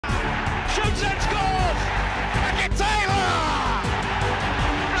shoots and scores! Blackett Taylor!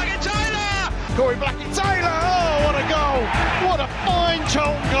 Blackett Taylor! Corey Blackett Taylor! Oh, what a goal! What a fine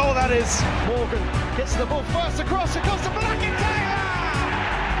Charlton goal that is! Morgan gets the ball first across, it goes to Blackett Taylor!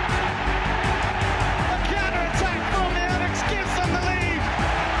 A counter-attack from the Alex gives them the lead!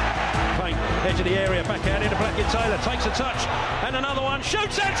 Payne, edge of the area, back out into Blackett Taylor, takes a touch, and another one,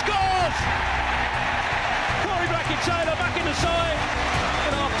 shoots and scores! Corey Blackett Taylor back in the side,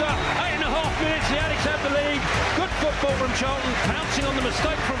 and after 8.5 minutes, the Addicts have the lead. Good football from Charlton, pouncing on the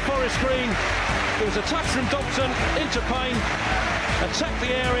mistake from Forest Green. There was a touch from Dobson into Payne, attacked the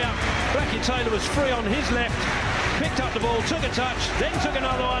area. Blackett Taylor was free on his left, picked up the ball, took a touch, then took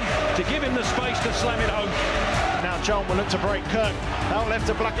another one to give him the space to slam it home. Now Charlton will look to break Kirk. Out left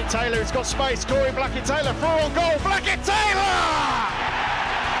to Blackett Taylor, he's got space. Corey Blackett Taylor, through on goal. Blackett Taylor!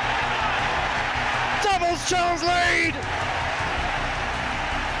 Doubles Charlton's lead!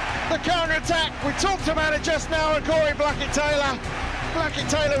 The counter-attack, we talked about it just now, and Corey Blackett Taylor. Blackett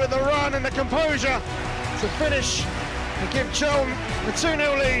Taylor with the run and the composure to finish and give Charlton the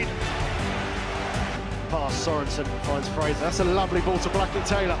 2-0 lead. Pass, Sorensen finds Fraser. That's a lovely ball to Blackett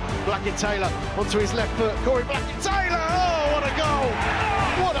Taylor. Blackett Taylor onto his left foot. Corey Blackett Taylor! Oh, what a goal!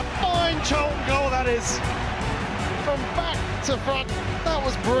 What a fine Charlton goal that is. From back to front, that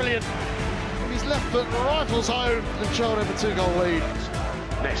was brilliant. His left foot rifles home, and Charlton have a 2-goal lead.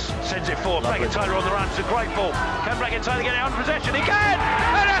 Ness sends it forward, Blackett Taylor on the run, it's a great ball. Can Blackett Taylor get it on possession? He can!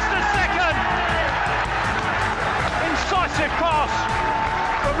 And that's the second! Incisive pass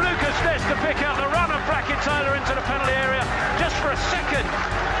from Lucas Ness to pick out the run of Blackett Taylor into the penalty area. Just for a second,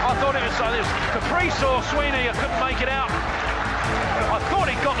 I thought it was Caprice or Sweeney, I couldn't make it out. I thought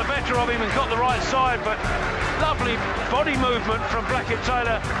he got the better of him and got the right side, but lovely body movement from Blackett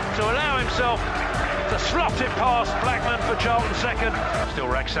Taylor to allow himself to slot it past Blackman for Charlton second. Still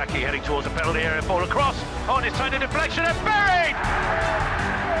Raksaki heading towards the penalty area, ball across. On his tainted deflection and buried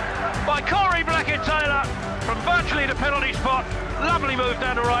by Corey Blackett Taylor from virtually the penalty spot. Lovely move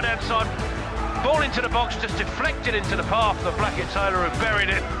down the right-hand side. Ball into the box, just deflected into the path of Blackett Taylor, who buried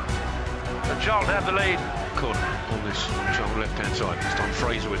it. And Charlton have the lead. On this Charlton left-hand side. This time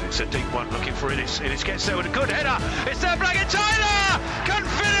Fraser with it. It's a deep one, looking for Innes. Innes gets there with a good header. It's there, Blackett Taylor can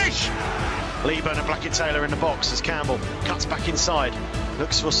finish. Leeburn and Blackett Taylor in the box as Campbell cuts back inside,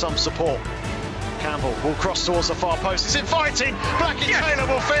 looks for some support. Campbell will cross towards the far post. It's inviting. Blackett Taylor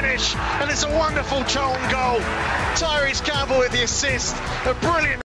will finish, and it's a wonderful Charlton goal. Tyrese Campbell with the assist. A brilliant